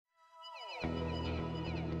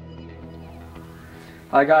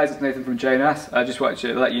Hi guys, it's Nathan from J&S. I just wanted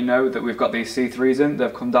to let you know that we've got these C3s in.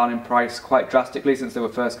 They've come down in price quite drastically since they were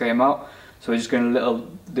first came out. So we're just going to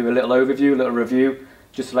do a little overview, a little review,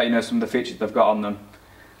 just to let you know some of the features they've got on them.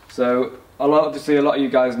 So obviously a lot of you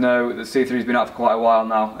guys know that C3's been out for quite a while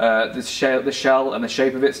now. The shell and the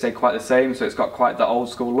shape of it stay quite the same, so it's got quite the old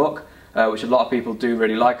school look, which a lot of people do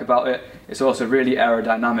really like about it. It's also really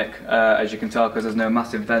aerodynamic, as you can tell, because there's no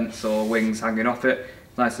massive vents or wings hanging off it.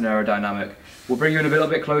 It's nice and aerodynamic. We'll bring you in a little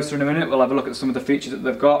bit closer in a minute. We'll have a look at some of the features that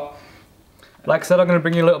they've got. Like I said, I'm going to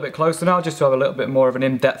bring you a little bit closer now, just to have a little bit more of an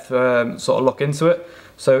in-depth sort of look into it.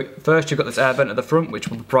 So first, you've got this air vent at the front, which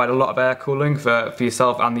will provide a lot of air cooling for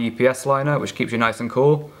yourself and the EPS liner, which keeps you nice and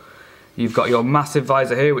cool. You've got your massive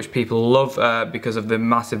visor here, which people love because of the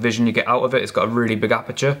massive vision you get out of it. It's got a really big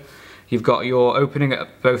aperture. You've got your opening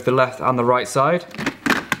at both the left and the right side.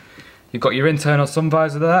 You've got your internal sun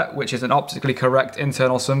visor there, which is an optically correct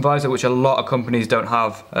internal sun visor, which a lot of companies don't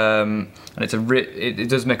have, and it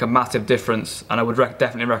does make a massive difference, and I would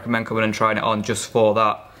definitely recommend coming and trying it on just for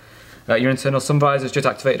that. Your internal sun visor is just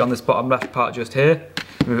activated on this bottom left part just here.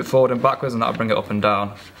 Move it forward and backwards and that'll bring it up and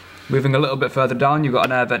down. Moving a little bit further down, you've got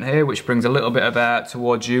an air vent here, which brings a little bit of air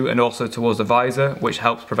towards you and also towards the visor, which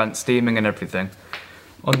helps prevent steaming and everything.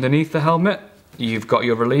 Underneath the helmet, you've got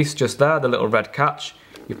your release just there, the little red catch.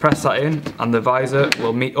 You press that in and the visor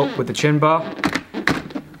will meet up with the chin bar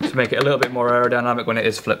to make it a little bit more aerodynamic when it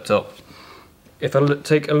is flipped up. If I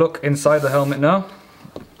take a look inside the helmet now,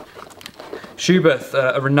 Schuberth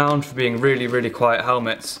are renowned for being really quiet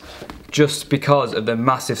helmets just because of the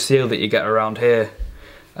massive seal that you get around here.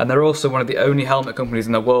 And they're also one of the only helmet companies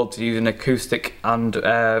in the world to use an acoustic and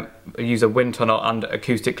use a wind tunnel and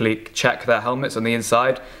acoustically check their helmets on the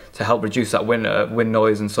inside to help reduce that wind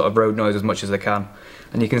noise and sort of road noise as much as they can.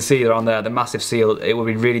 And you can see around there the massive seal. It will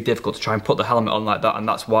be really difficult to try and put the helmet on like that, and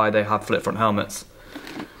that's why they have flip front helmets.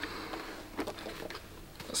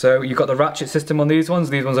 So you've got the ratchet system on these ones.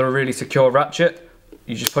 These ones are a really secure ratchet.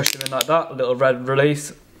 You just push them in like that, a little red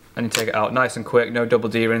release, and you take it out nice and quick, no double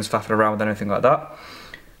D-rings faffing around with anything like that.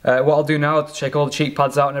 What I'll do now is take all the cheek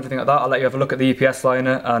pads out and everything like that. I'll let you have a look at the EPS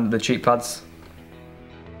liner and the cheek pads.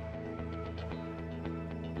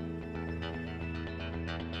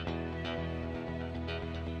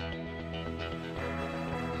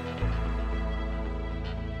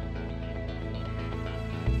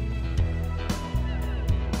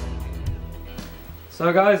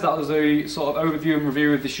 So guys, that was a sort of overview and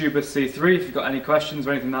review of the Schuberth C3. If you've got any questions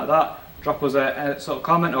or anything like that, drop us a sort of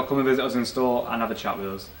comment or come and visit us in store and have a chat with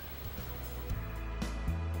us.